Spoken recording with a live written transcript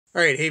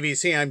All right, hey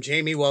VC, I'm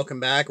Jamie. Welcome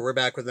back. We're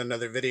back with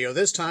another video.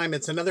 This time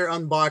it's another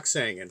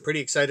unboxing, and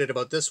pretty excited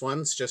about this one.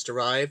 It's just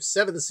arrived.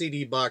 7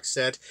 CD box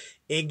set,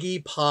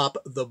 Iggy Pop,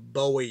 The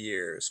Bowie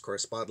Years. Of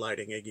course,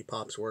 spotlighting Iggy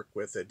Pop's work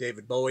with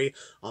David Bowie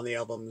on the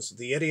albums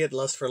The Idiot,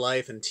 Lust for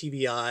Life, and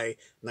TVEye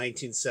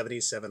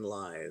 1977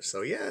 Live.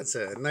 So yeah, it's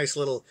a nice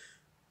little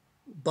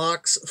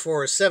box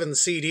for 7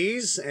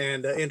 CDs,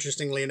 and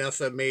interestingly enough,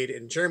 made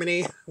in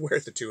Germany, where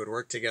the two would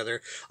work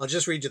together. I'll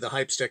just read you the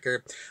hype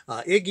sticker.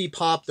 Iggy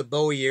Pop, The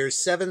Bowie Years,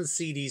 7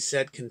 CD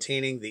set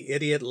containing The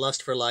Idiot,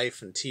 Lust for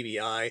Life, and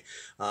TVEye,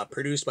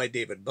 produced by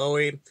David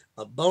Bowie.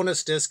 A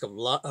bonus disc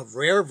of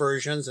rare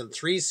versions and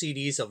 3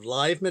 CDs of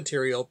live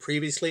material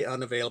previously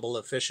unavailable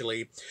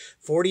officially.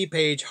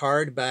 40-page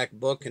hardback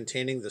book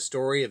containing the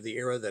story of the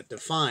era that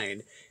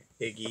defined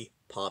Iggy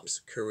Pop's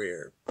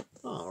career.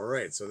 All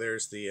right, so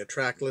there's the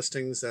track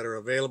listings that are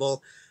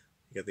available.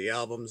 You get the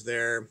albums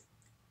there,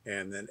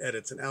 and then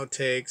edits and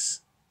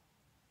outtakes,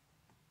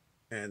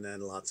 and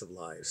then lots of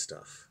live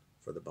stuff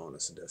for the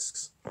bonus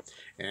discs.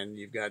 And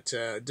you've got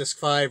disc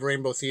 5,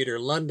 Rainbow Theatre,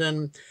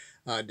 London,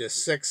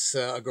 disc 6,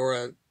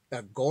 Agora,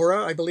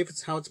 I believe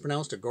it's how it's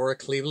pronounced, Agora,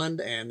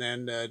 Cleveland, and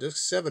then disc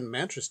 7,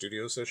 Mantra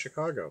Studios,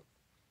 Chicago.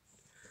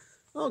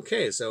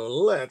 Okay, so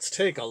let's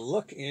take a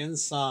look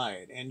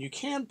inside. And you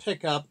can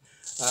pick up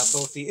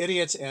both The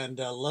Idiot and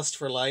Lust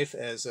for Life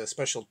as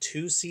special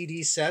 2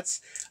 CD sets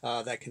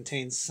that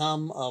contain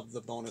some of the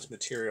bonus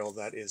material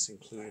that is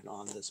included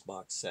on this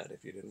box set.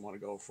 If you didn't want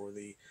to go for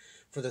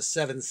the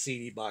 7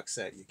 CD box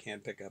set, you can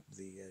pick up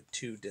the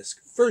 2 disc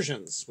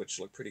versions, which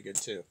look pretty good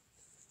too.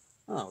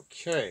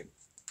 Okay.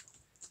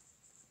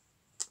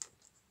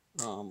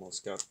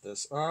 Almost got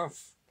this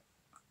off.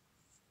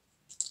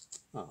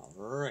 All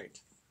right.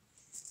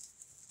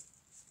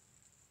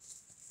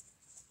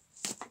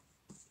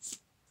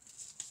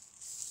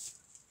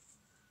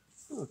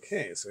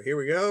 Okay, so here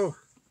we go.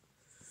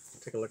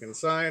 Take a look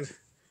inside.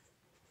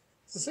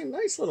 It's a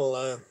nice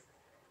little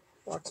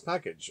box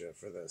package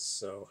for this.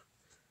 So,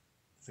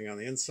 thing on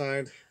the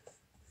inside,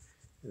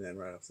 and then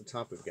right off the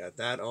top we've got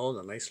that. Oh,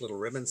 the nice little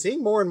ribbon.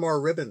 Seeing more and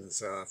more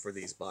ribbons for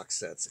these box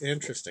sets.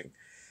 Interesting.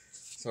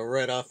 So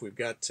right off we've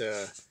got.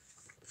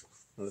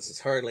 Well, this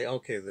is hardly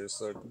okay.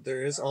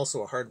 There is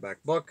also a hardback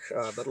book,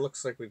 but it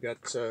looks like we've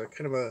got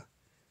kind of a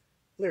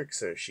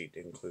lyrics sheet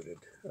included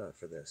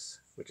for this,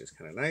 which is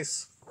kind of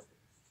nice.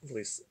 At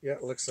least, yeah,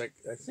 it looks like,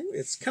 I think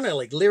it's kind of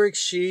like lyric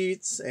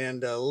sheets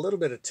and a little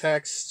bit of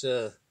text,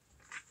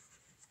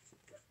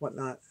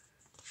 whatnot.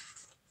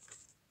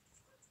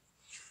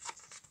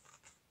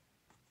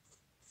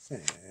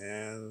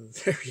 And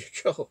there you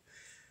go.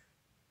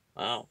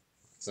 Wow,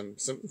 some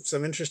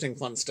interesting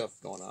fun stuff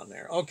going on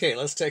there. Okay,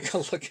 let's take a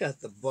look at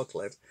the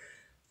booklet.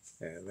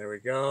 And there we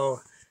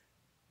go.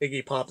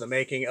 Iggy Pop, The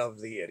Making of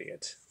the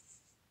Idiot.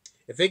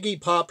 If Iggy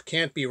Pop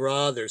can't be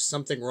raw, there's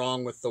something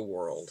wrong with the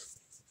world.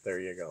 There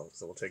you go.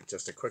 So we'll take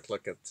just a quick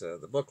look at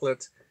the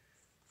booklet.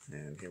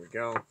 And here we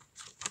go.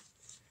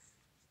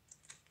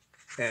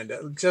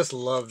 And just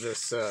love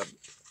this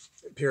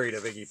period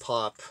of Iggy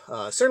Pop.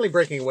 Certainly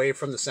breaking away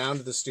from the sound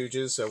of the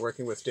Stooges,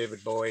 working with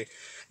David Bowie.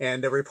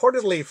 And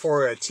reportedly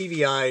for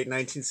TVEye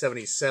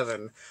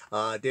 1977,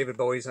 David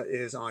Bowie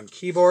is on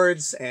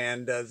keyboards.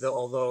 And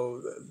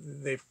although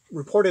they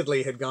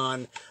reportedly had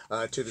gone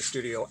to the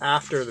studio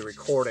after the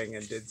recording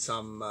and did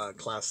some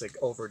classic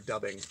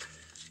overdubbing.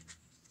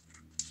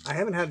 I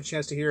haven't had a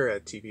chance to hear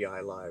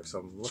TVEye live, so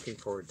I'm looking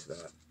forward to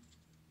that.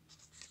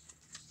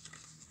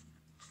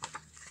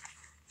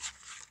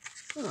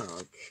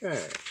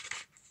 Okay,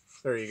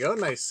 there you go.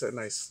 Nice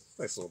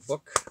little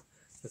book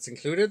that's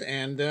included.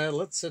 And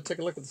let's take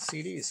a look at the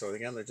CDs. So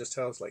again, they're just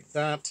housed like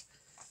that,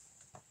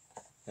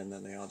 and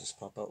then they all just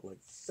pop out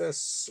like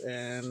this.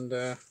 And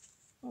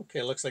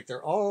okay, looks like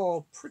they're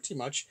all pretty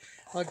much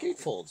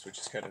gatefolds, which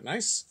is kind of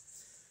nice.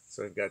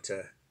 So we've got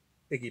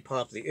Iggy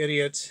Pop, The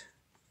Idiot.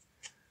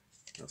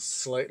 A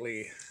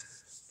slightly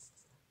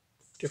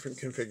different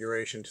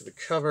configuration to the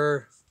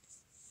cover.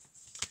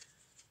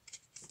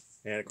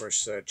 And of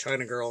course,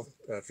 China Girl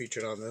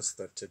featured on this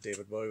that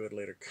David Bowie would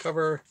later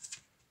cover.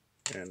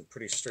 And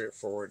pretty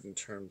straightforward in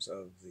terms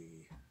of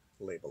the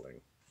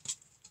labeling.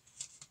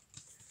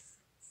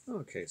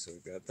 Okay, so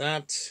we've got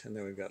that. And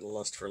then we've got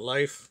Lust for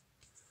Life.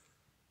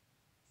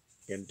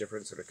 Again,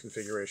 different sort of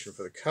configuration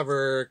for the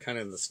cover, kind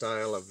of in the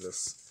style of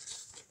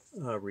this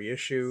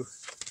reissue.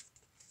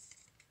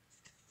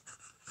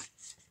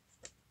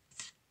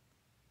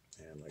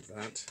 Like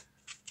that.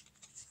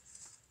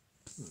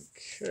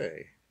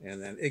 Okay,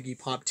 and then Iggy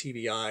Pop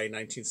TVEye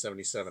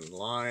 1977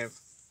 Live.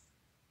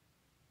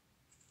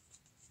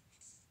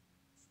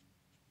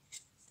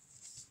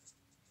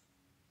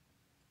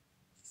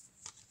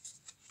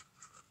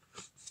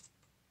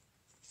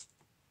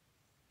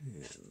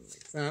 And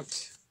like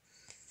that.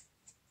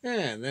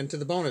 And then to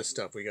the bonus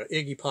stuff, we got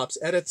Iggy Pop's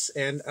edits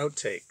and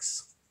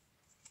outtakes.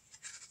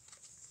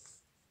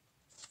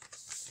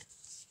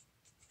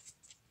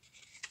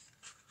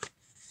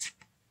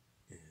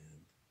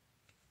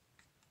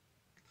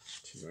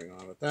 Going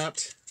on with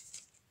that.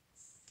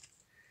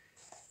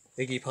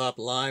 Iggy Pop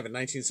live in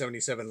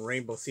 1977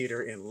 Rainbow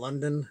Theatre in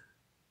London.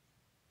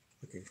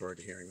 Looking forward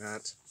to hearing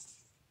that.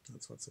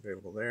 That's what's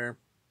available there.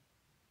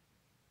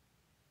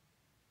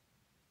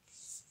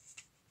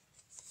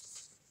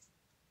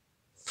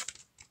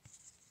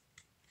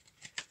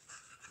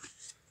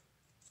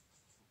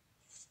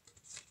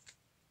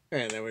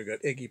 And then we've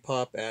got Iggy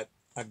Pop at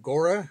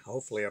Agora.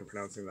 Hopefully I'm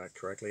pronouncing that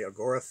correctly.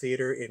 Agora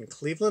Theatre in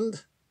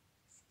Cleveland.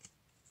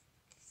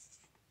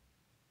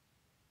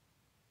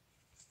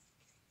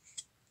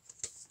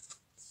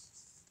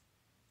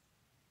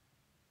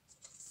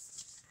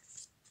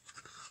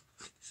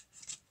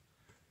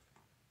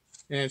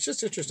 And it's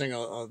just interesting.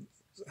 I'll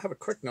have a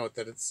quick note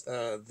that it's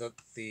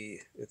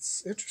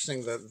it's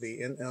interesting that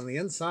on the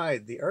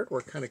inside the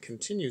artwork kind of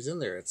continues in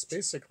there. It's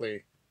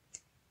basically,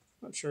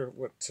 not sure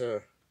what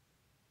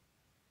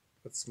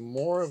it's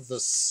more of the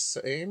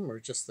same or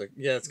just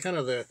it's kind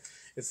of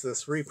it's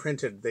this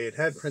reprinted. They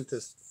had print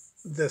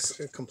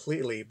this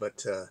completely,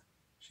 but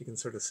you can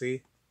sort of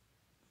see.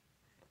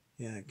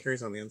 Yeah, it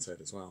carries on the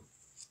inside as well.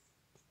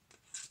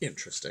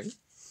 Interesting.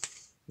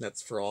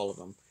 That's for all of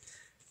them.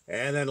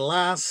 And then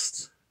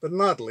last but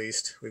not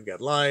least, we've got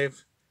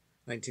live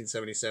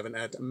 1977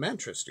 at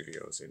Mantra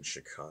Studios in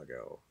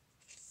Chicago.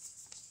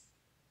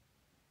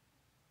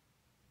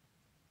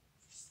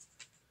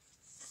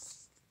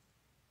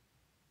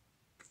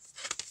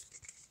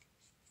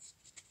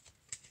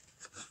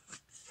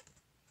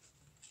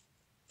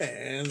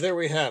 And there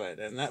we have it.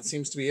 And that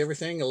seems to be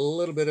everything. A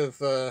little bit of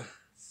kind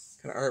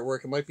of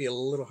artwork. It might be a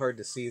little hard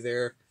to see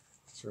there.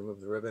 Let's remove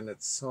the ribbon.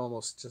 It's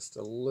almost just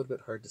a little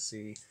bit hard to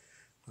see.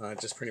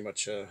 Just pretty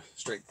much a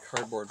straight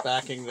cardboard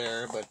backing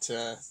there. But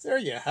there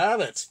you have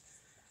it.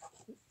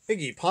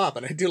 Iggy Pop,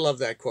 and I do love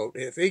that quote.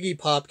 If Iggy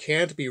Pop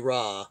can't be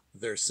raw,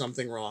 there's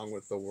something wrong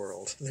with the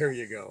world. There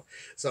you go.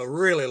 So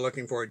really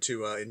looking forward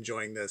to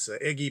enjoying this.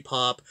 Iggy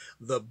Pop,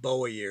 the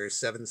Bowie Years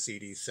 7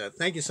 CD set.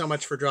 Thank you so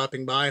much for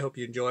dropping by. Hope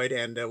you enjoyed,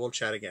 and we'll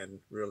chat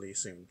again really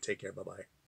soon. Take care. Bye-bye.